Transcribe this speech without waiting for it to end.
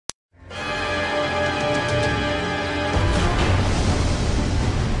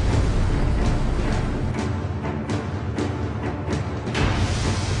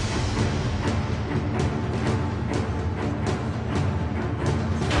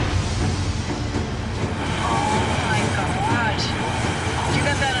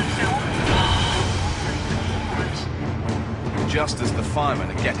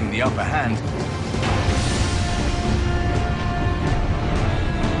firemen are getting the upper hand.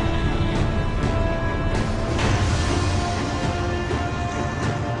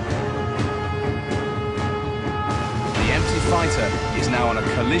 The empty fighter is now on a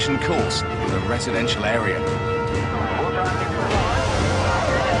collision course with a residential area.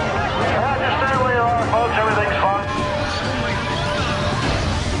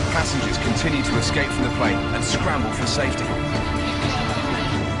 Passengers continue to escape from the plane and scramble for safety.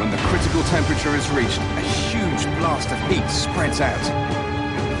 When the critical temperature is reached, a huge blast of heat spreads out.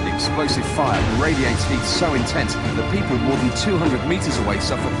 The explosive fire radiates heat so intense that people more than 200 meters away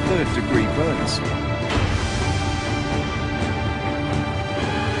suffer third-degree burns.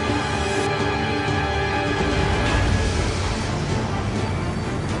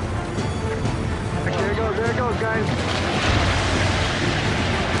 There it goes, guys.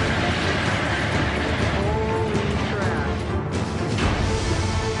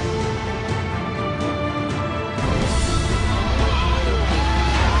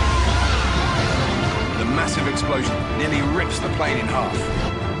 The massive explosion nearly rips the plane in half.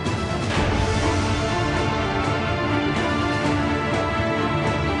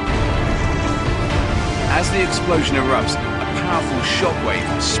 As the explosion erupts, a powerful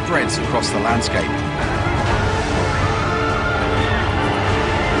shockwave spreads across the landscape.